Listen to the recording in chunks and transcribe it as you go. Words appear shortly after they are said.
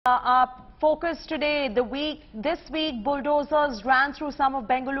Our focus today, this week, bulldozers ran through some of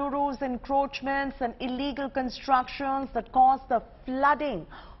Bengaluru's encroachments and illegal constructions that caused the flooding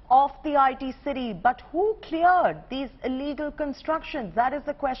of the IT city. But who cleared these illegal constructions? That is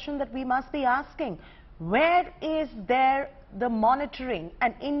the question that we must be asking. Where is there the monitoring?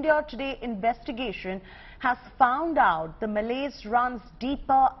 An India Today investigation has found out the malaise runs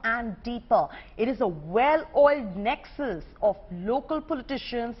deeper and deeper. It is a well-oiled nexus of local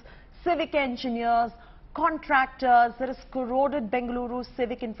politicians, civic engineers, contractors that has corroded Bengaluru's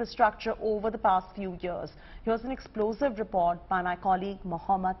civic infrastructure over the past few years. Here's an explosive report by my colleague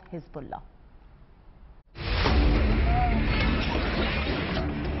Mohammad Hizbullah.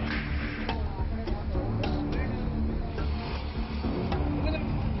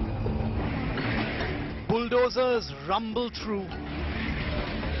 Bulldozers rumble through.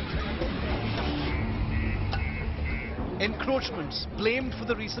 Encroachments blamed for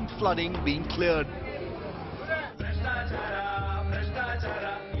the recent flooding being cleared.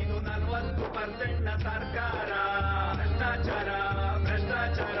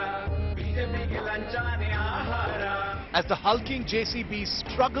 As the hulking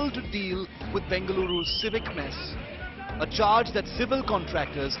JCBs struggle to deal with Bengaluru's civic mess, a charge that civil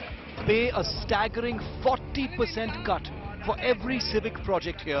contractors pay a staggering 40% cut for every civic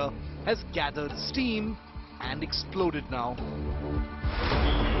project here has gathered steam and exploded now.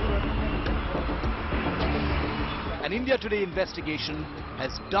 An India Today investigation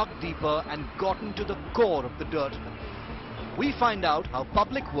has dug deeper and gotten to the core of the dirt. We find out how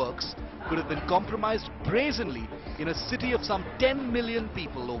public works could have been compromised brazenly in a city of some 10 million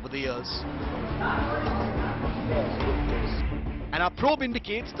people over the years. And our probe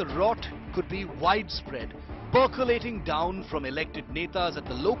indicates the rot could be widespread, percolating down from elected netas at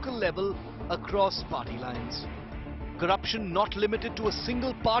the local level across party lines. Corruption not limited to a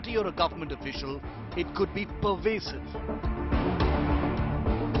single party or a government official, it could be pervasive.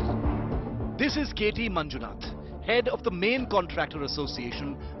 This is KT Manjunath, head of the main contractor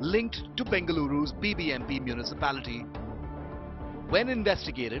association linked to Bengaluru's BBMP municipality. When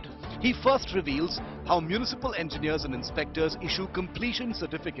investigated, he first reveals how municipal engineers and inspectors issue completion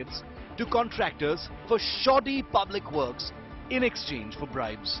certificates to contractors for shoddy public works in exchange for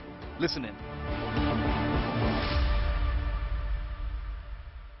bribes. Listen in.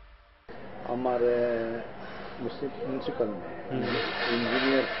 हमारे municipal में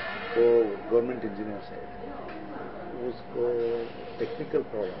engineer को government engineers है, उसको technical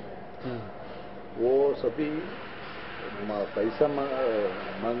problem है, वो सभी पैसा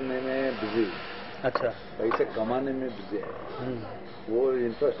मांगने में बिजी, अच्छा पैसे कमाने में बिजी है। वो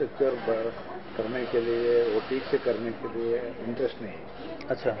इंफ्रास्ट्रक्चर करने के लिए, वो ठीक से करने के लिए इंटरेस्ट नहीं।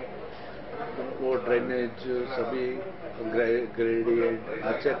 अच्छा, वो ड्रेनेज सभी ग्रेडियंट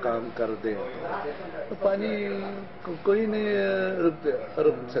अच्छे काम कर दे तो पानी कोई नहीं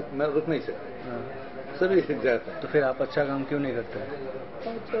रुक नहीं सकते, सभी जाते हैं। तो फिर आप अच्छा काम क्यों नहीं करते?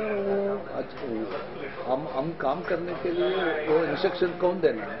 अच्छा, वो हम काम करने के लिए वो इंस्ट्रक्शन कौन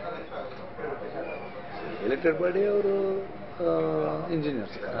देना है? इलेक्टेड बॉडी और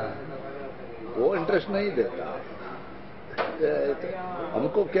इंजीनियर्स का। वो इंटरेस्ट नहीं देता।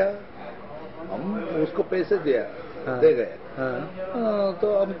 हमको क्या, हम उसको पैसे दे गए, तो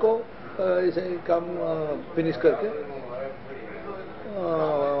हमको ऐसे काम फिनिश करके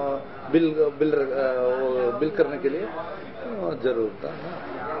बिल करने के लिए जरूरत था ना।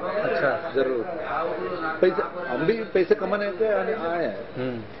 अच्छा, जरूर पैसे, हम भी पैसे कमाने के आए हैं।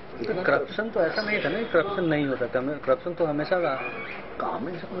 करप्शन तो ऐसा नहीं था ना, करप्शन नहीं हो सकता, करप्शन तो हमेशा रहा।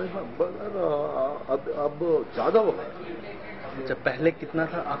 अब ज्यादा हो गया। अच्छा, पहले कितना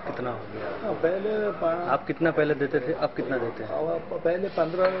था, अब कितना हो गया? पहले आप कितना पहले देते थे, अब कितना देते हैं? पहले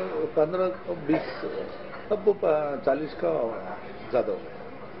 15-20, अब 40 का ज्यादा हो गया।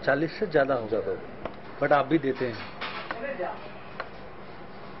 40 से ज्यादा हो जाता है, बट आप भी देते हैं?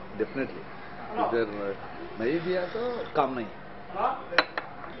 डेफिनेटली, अगर नहीं दिया तो काम नहीं।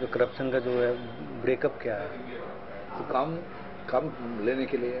 जो करप्शन का जो है ब्रेकअप क्या है? तो काम लेने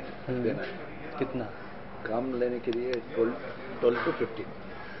के लिए देना है। कितना काम लेने के लिए? 12 to 15।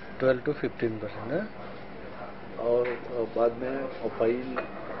 12 to 15% है। और बाद में फाइल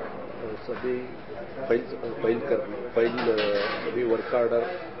सभी फाइल अभी वर्क ऑर्डर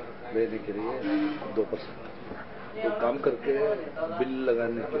लेने के लिए 2%। तो काम करके बिल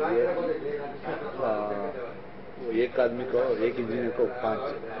लगाने के लिए एक आदमी को, एक इंजीनियर को 5,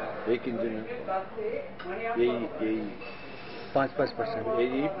 एक इंजीनियर यही 5%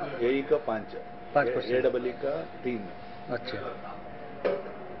 यही का 5%, AEE का 3। अच्छा,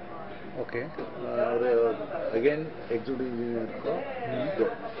 ओके और अगेन एग्जीक्यूटिव इंजीनियर को 2.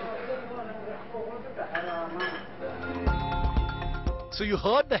 So you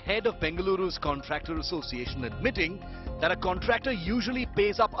heard the head of Bengaluru's Contractor Association admitting that a contractor usually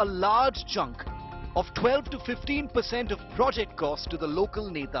pays up a large chunk of 12 to 15% of project cost to the local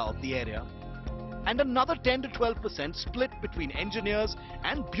neta of the area, and another 10 to 12% split between engineers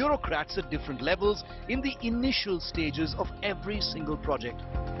and bureaucrats at different levels in the initial stages of every single project.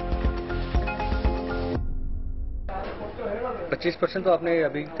 25% तो आपने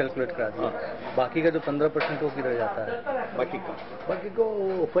अभी calculate करा दिया, बाकी का जो 15% वो किधर जाता है? बाकी को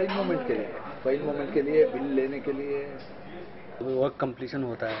फाइल मोमेंट के लिए बिल लेने के लिए वर्क कंप्लीशन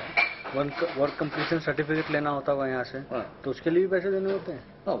होता है, वर्क कंप्लीशन सर्टिफिकेट लेना होता होगा यहाँ से, तो उसके लिए भी पैसे देने होते हैं?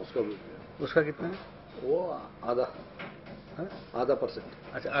 हाँ, उसका कितना है? वो आधा %.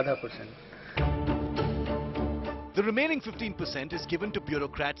 अच्छा, आधा %. The remaining 15% is given to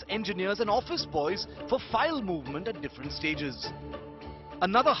bureaucrats, engineers and office boys for file movement at different stages.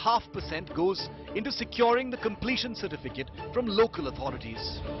 Another 0.5% goes into securing the completion certificate from local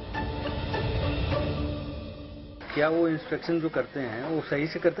authorities. क्या वो इंस्पेक्शन जो करते हैं वो सही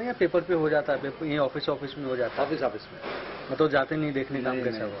से करते हैं या पेपर पे हो जाता है? ये ऑफिस में हो जाता है? ऑफिस में. मतलब जाते नहीं देखने काम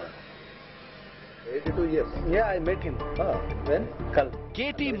कैसा हुआ? 82 years. Yeah, I met him. When? Kal.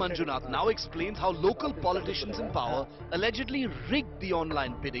 KT Manjunath now explains how local politicians in power allegedly rigged the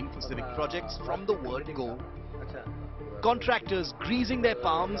online bidding for civic projects from the word go. Contractors greasing their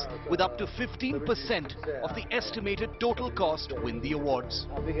palms with up to 15% of the estimated total cost win the awards.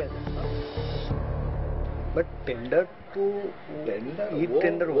 But tender तो e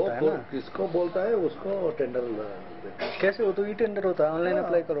tender होता है ना, किसको बोलता है उसको tender कैसे? वो तो ई टेंडर होता है, ऑनलाइन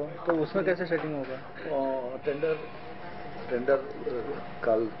अप्लाई करो, तो उसमें कैसे सेटिंग होगा? टेंडर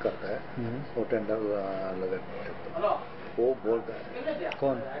कॉल करता है, वो टेंडर लगा, वो बोलता है.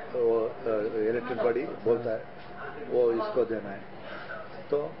 कौन? वो इलेक्टेड बॉडी बोलता है वो इसको देना है,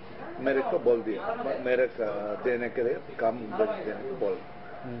 तो मेरे को बोल दिया, मेरे देने के लिए काम देने को बोल.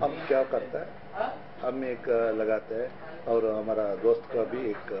 हम क्या करता है, हम एक लगाते हैं और हमारा दोस्त का भी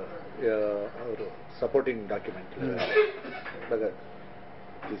एक और सपोर्टिंग डॉक्यूमेंट लगा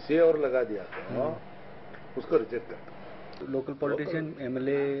किसी और लगा दिया तो उसको रिजेक्ट करता. लोकल पॉलिटिशियन,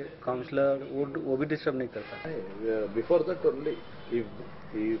 एमएलए, काउंसलर वो भी डिस्टर्ब नहीं करता? Before that only if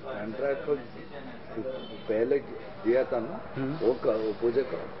contractor पहले दिया था ना, वो पूजा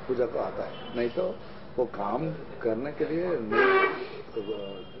को आता है, नहीं तो वो काम करने के लिए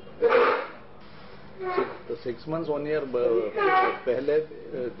 6 months 1 year पहले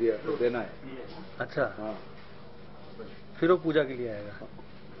देना है. अच्छा, हाँ. फिर वो पूजा के लिए आएगा?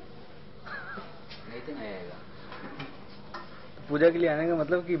 नहीं तो नहीं आएगा. तो पूजा के लिए आने का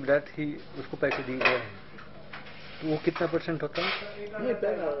मतलब कि विराट ही उसको पैसे दिए गए, तो वो कितना % होता है?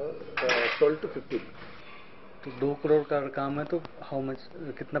 12 to 15. तो 2 करोड़ का काम है तो हाउ मच,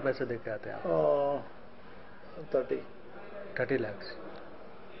 कितना पैसे दे के आते हैं आप? 30 lakhs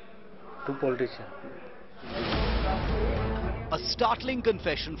to politician. A startling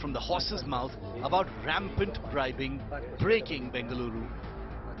confession from the horse's mouth about rampant bribing breaking Bengaluru.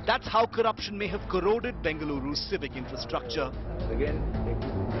 That's how corruption may have corroded Bengaluru's civic infrastructure. Again.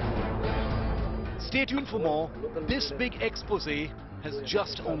 Stay tuned for more. This big expose has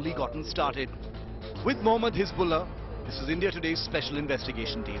just only gotten started. With Mohammad Hizbullah, this is India Today's special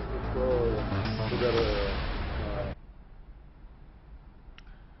investigation team.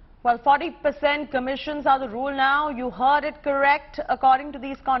 Well, 40% commissions are the rule now. You heard it correct. According to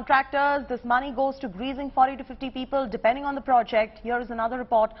these contractors, this money goes to greasing 40 to 50 people depending on the project. Here is another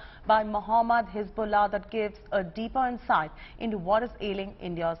report by Mohammad Hizbullah that gives a deeper insight into what is ailing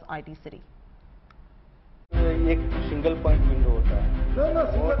India's IT city. एक single point window होता है.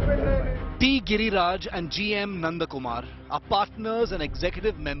 T. Giriraj and GM Nandakumar are partners and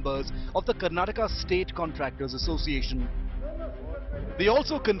executive members of the Karnataka State Contractors Association. They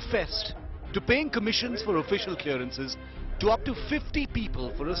also confessed to paying commissions for official clearances to up to 50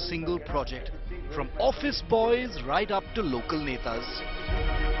 people for a single project, from office boys right up to local netas.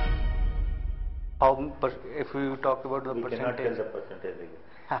 How, if we talk about the percentage? Cannot tell the percentage.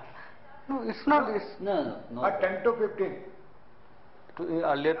 No, it's not. It's No. 10 to 15.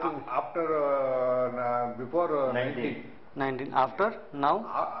 Earlier to After before 19. After now?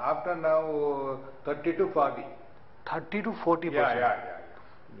 After now 30 to 40. 30 to 40%. Yeah.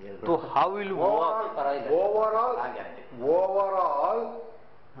 So how will you Overall,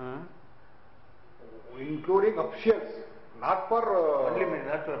 including officials, not for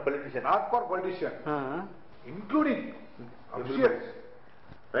not for politician, including officials.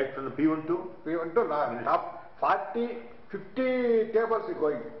 Right from the P1 to? P1 to top 40, 50 tables is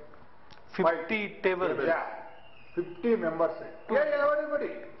going. 50 tables. Yeah, 50 members. Yeah,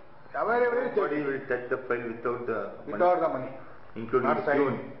 everybody. Everybody will touch the file without the money, including Not the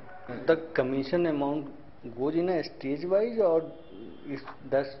tune. The commission amount goes in a stage wise or is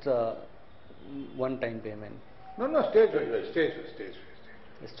just one-time payment? No, stage wise.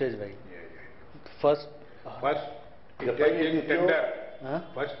 Stage wise. Yeah. First. First, The you file take is tender. Huh?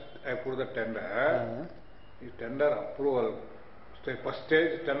 First, I put the tender. You tender approval. First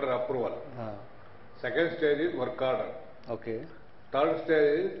stage, tender approval. Second stage is work order. Okay. Third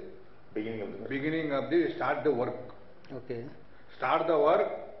stage is Beginning of start the work. Okay. Start the work,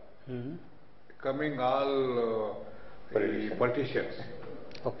 coming all politicians.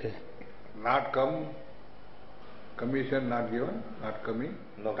 Okay. Not come, commission not given, not coming,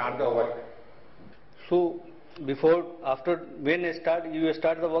 start the work. So before, after when you start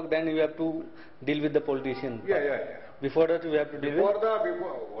the work, then you have to deal with the politician. Yeah. Before that, you have to deal Before with.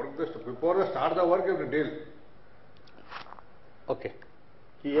 the start the work, you have to deal. Okay.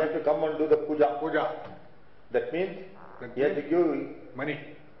 He has to come and do the puja. That means he has to give money,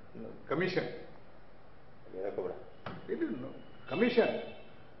 commission. He didn't know. Commission.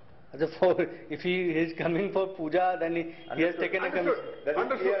 If he is coming for puja, then he has taken a commission.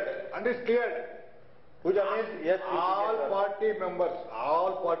 Understood. Puja means yes. All party members,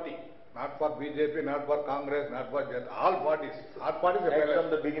 all party, not for BJP, not for Congress, not for all parties. All parties Right are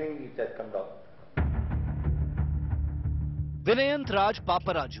from the beginning it has come down. Vinayant Raj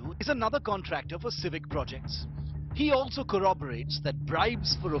Paparaju is another contractor for Civic projects. He also corroborates that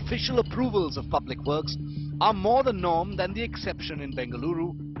bribes for official approvals of public works are more the norm than the exception in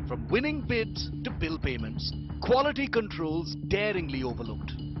Bengaluru. From winning bids to bill payments, quality controls daringly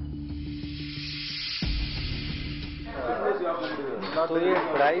overlooked. तो ये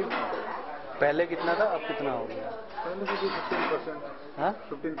drive पहले कितना था, अब कितना हो गया? पहले से 15%. हाँ?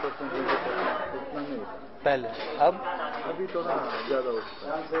 15% इतना नहीं. पहले, अब? अभी थोड़ा ज़्यादा हो चुका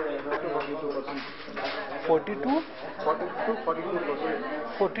है. 42? 42%.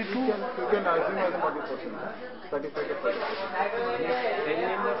 42? You can assume as 40%. 35 to 40%.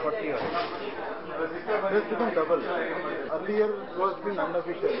 40 It's become double. Earlier it was being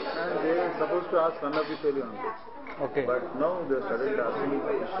unofficial and they were supposed to ask unofficially only. Okay. But now they started asking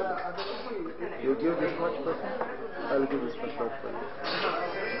officially. You give this much percent, I'll give this much percent.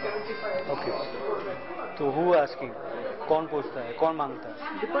 Okay. तो who asking? कौन पूछता है? कौन मांगता है?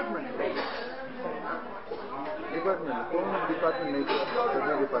 Department. कौन department नहीं करता?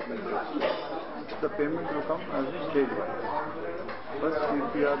 Every department does. The payment will come as a stage wise. First,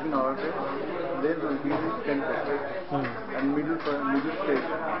 if you have been ordered, then will give you 10%. And middle stage,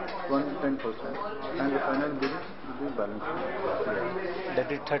 10%. And the final bill will be balanced. That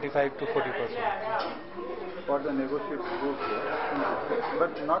is 35 to 40%. For the negotiate group,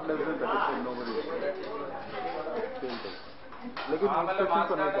 but not less than 35, nobody will. लेकिन inspection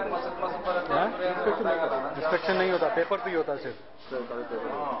तो नहीं करेगा. Inspection नहीं होता, paper पे ही होता सिर्फ.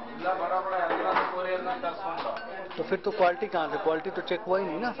 तो फिर तो क्वालिटी कहाँ से? क्वालिटी तो चेक हुआ ही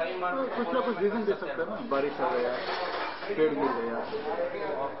नहीं ना. कुछ ना कुछ रीजन दे सकते हैं ना. बारिश आ गया, पेड़ गिर गया,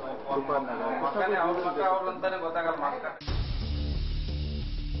 तूफान आ गया, कुछ ना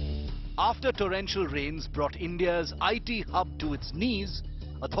After torrential rains brought India's IT hub to its knees,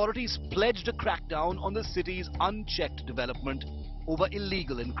 authorities pledged a crackdown on the city's unchecked development over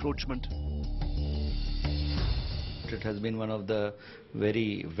illegal encroachment. It has been one of the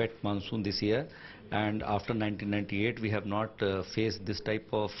very wet monsoon this year, and after 1998 we have not faced this type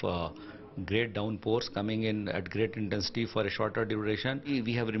of great downpours coming in at great intensity for a shorter duration.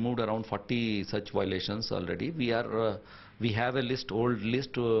 We have removed around 40 such violations already. We have a old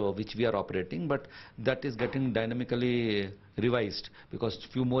list which we are operating, but that is getting dynamically revised because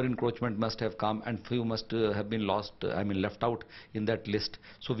few more encroachment must have come and few must have been left out in that list.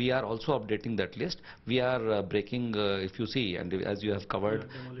 So we are also updating that list. We are breaking, if you see, and as you have covered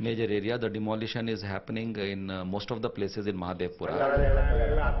major area, the demolition is happening in most of the places in Mahadevpura.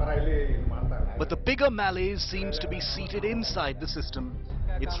 But the bigger malaise seems to be seated inside the system,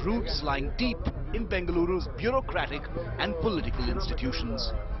 its roots lying deep in Bengaluru's bureaucratic and political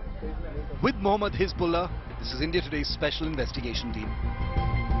institutions. With Mohammad Hizbullah, this is India Today's Special Investigation Team.